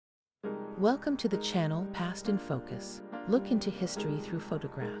Welcome to the channel Past in Focus. Look into history through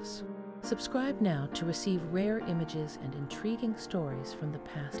photographs. Subscribe now to receive rare images and intriguing stories from the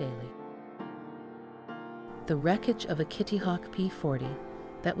past daily. The wreckage of a Kitty Hawk P-40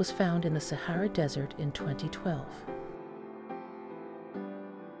 that was found in the Sahara Desert in 2012.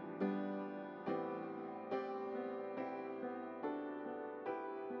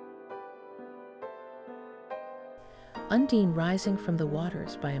 Undine rising from the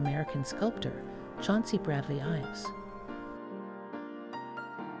waters by American sculptor Chauncey Bradley Ives.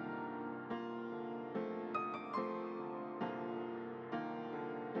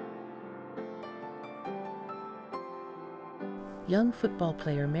 Young football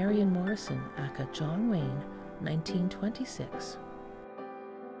player Marion Morrison aka John Wayne, 1926.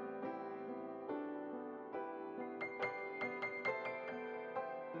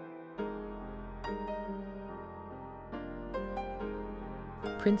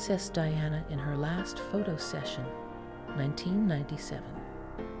 Princess Diana in her last photo session, 1997.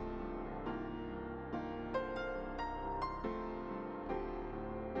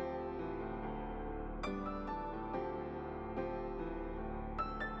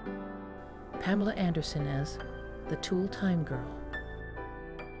 Pamela Anderson as the Tool Time Girl.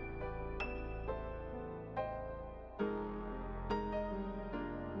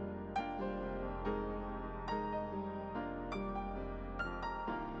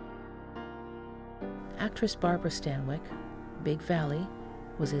 Actress Barbara Stanwyck, Big Valley,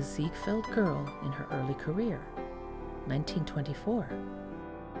 was a Ziegfeld girl in her early career, 1924.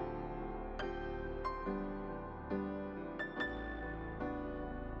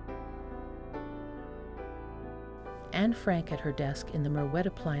 Anne Frank at her desk in the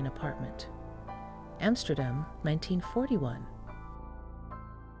Merwedeplein apartment, Amsterdam, 1941.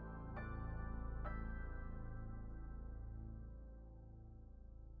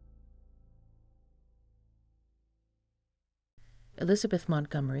 Elizabeth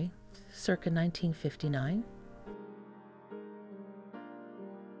Montgomery, circa 1959.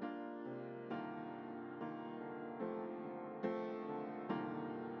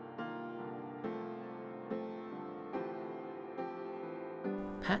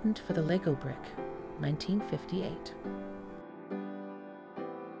 Patent for the Lego brick, 1958.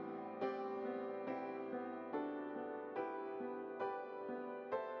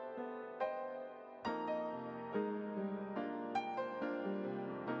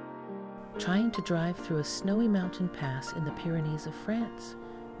 Trying to drive through a snowy mountain pass in the Pyrenees of France,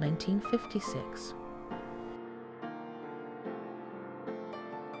 1956.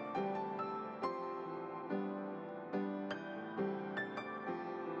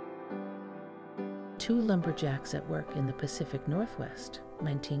 Two lumberjacks at work in the Pacific Northwest,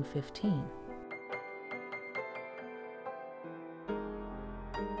 1915.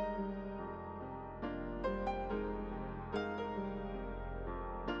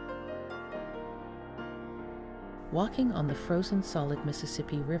 Walking on the frozen solid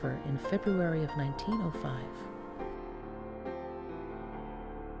Mississippi River in February of 1905.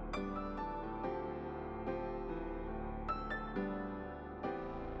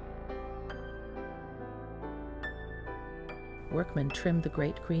 Workmen trimmed the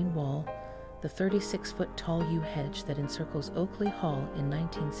Great Green Wall, the 36-foot tall yew hedge that encircles Oakley Hall in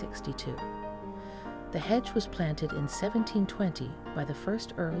 1962. The hedge was planted in 1720 by the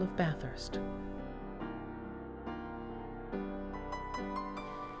first Earl of Bathurst.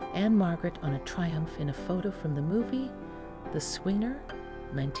 Anne Margaret on a Triumph in a photo from the movie The Swingner,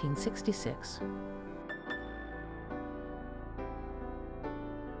 1966.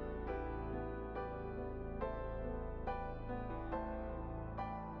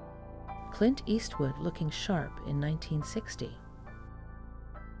 Clint Eastwood looking sharp in 1960.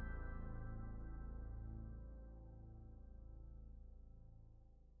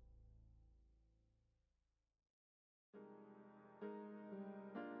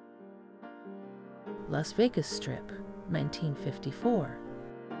 Las Vegas Strip, 1954.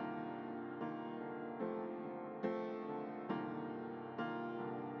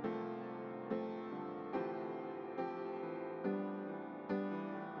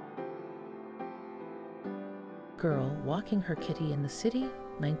 Girl walking her kitty in the city,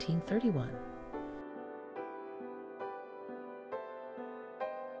 1931.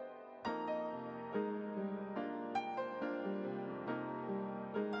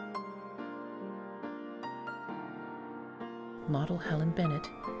 Model Helen Bennett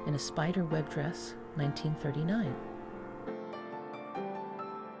in a spider web dress, 1939.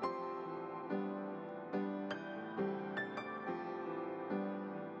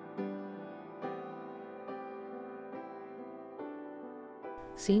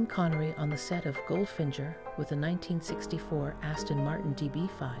 Sean Connery on the set of Goldfinger with a 1964 Aston Martin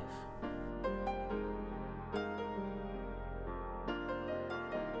DB5.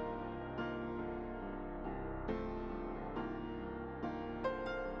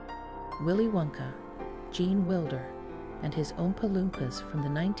 Willy Wonka, Gene Wilder, and his Oompa Loompas from the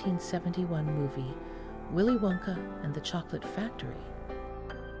 1971 movie Willy Wonka and the Chocolate Factory.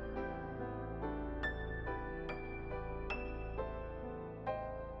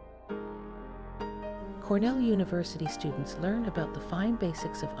 Cornell University students learned about the fine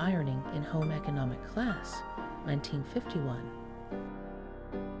basics of ironing in home economic class, 1951.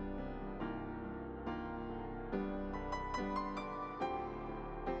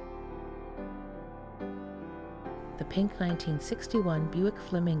 The pink 1961 Buick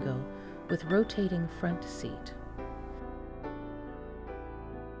Flamingo with rotating front seat.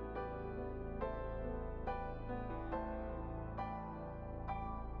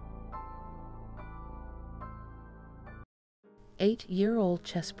 Eight-year-old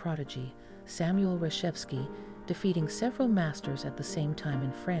chess prodigy Samuel Reshevsky defeating several masters at the same time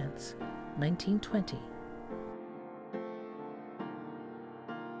in France, 1920.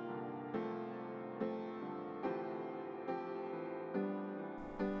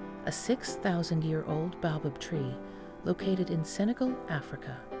 A 6,000-year-old baobab tree located in Senegal,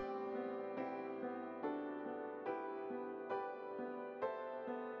 Africa.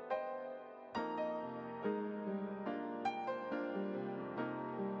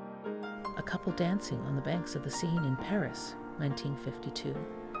 A couple dancing on the banks of the Seine in Paris, 1952.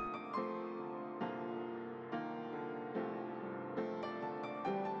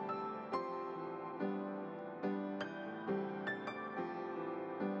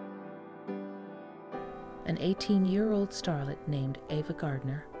 An 18-year-old starlet named Ava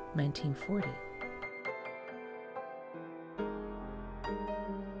Gardner, 1940.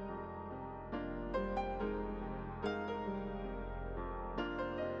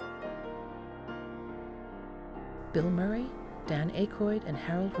 Bill Murray, Dan Aykroyd, and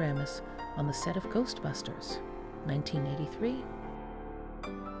Harold Ramis on the set of Ghostbusters, 1983.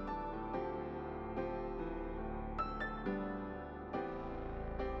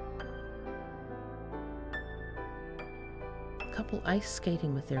 Couple ice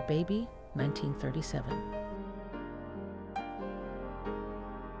skating with their baby, 1937.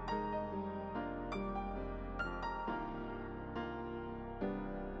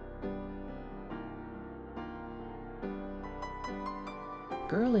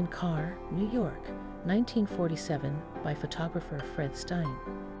 Girl in Car, New York, 1947, by photographer Fred Stein.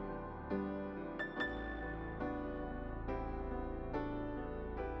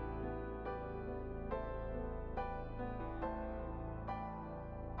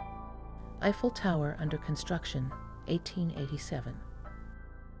 Eiffel Tower under construction, 1887.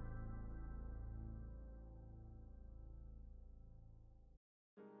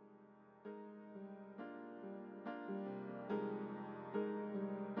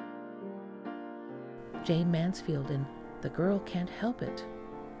 Jane Mansfield in The Girl Can't Help It,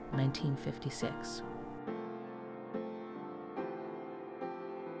 1956.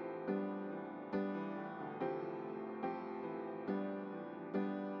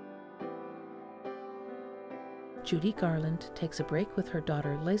 Judy Garland takes a break with her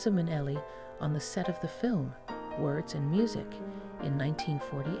daughter Liza Minnelli on the set of the film Words and Music in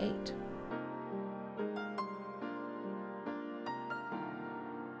 1948.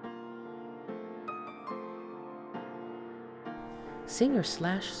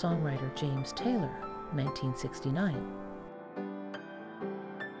 Singer-songwriter James Taylor, 1969.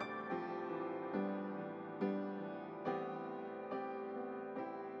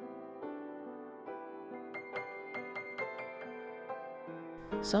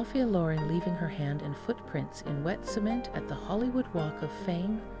 Sophia Loren leaving her hand and footprints in wet cement at the Hollywood Walk of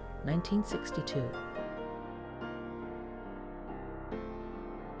Fame, 1962.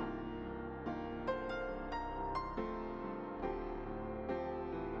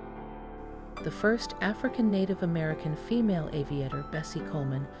 The first African Native American female aviator, Bessie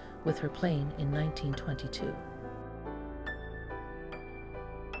Coleman, with her plane in 1922.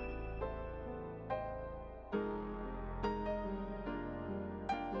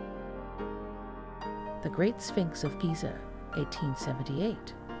 The Great Sphinx of Giza,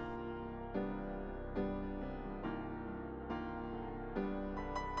 1878.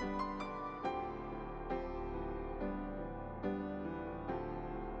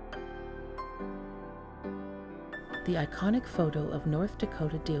 The iconic photo of North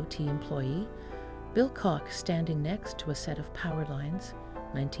Dakota DOT employee Bill Koch standing next to a set of power lines,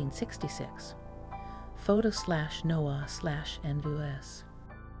 1966. Photo/Noah/NVS.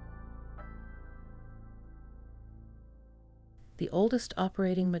 The oldest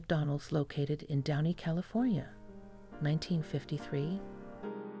operating McDonald's located in Downey, California, 1953.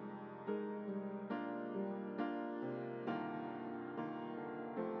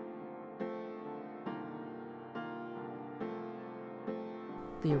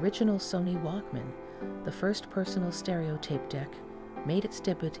 The original Sony Walkman, the first personal stereo tape deck, made its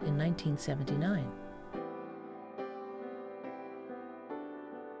debut in 1979.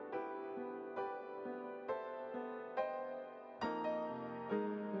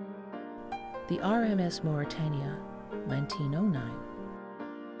 The RMS Mauritania, 1909.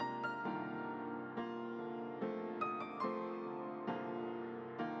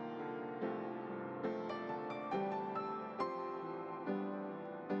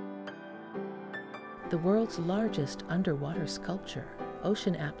 The world's largest underwater sculpture,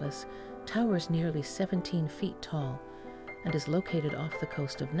 Ocean Atlas, towers nearly 17 feet tall and is located off the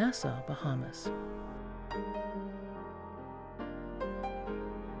coast of Nassau, Bahamas.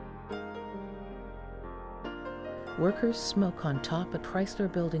 Workers smoke on top at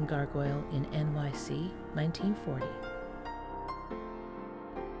Chrysler Building gargoyle in NYC, 1940.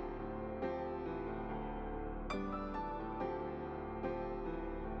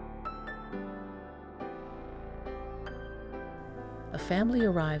 A family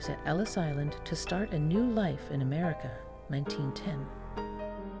arrives at Ellis Island to start a new life in America, 1910.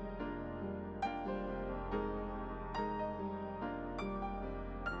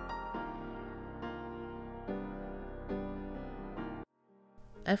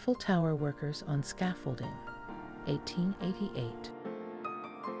 Eiffel Tower workers on scaffolding, 1888.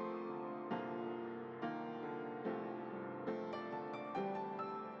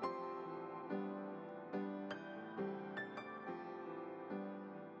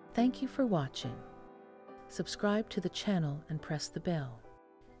 Thank you for watching. Subscribe to the channel and press the bell.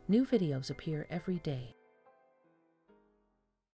 New videos appear every day.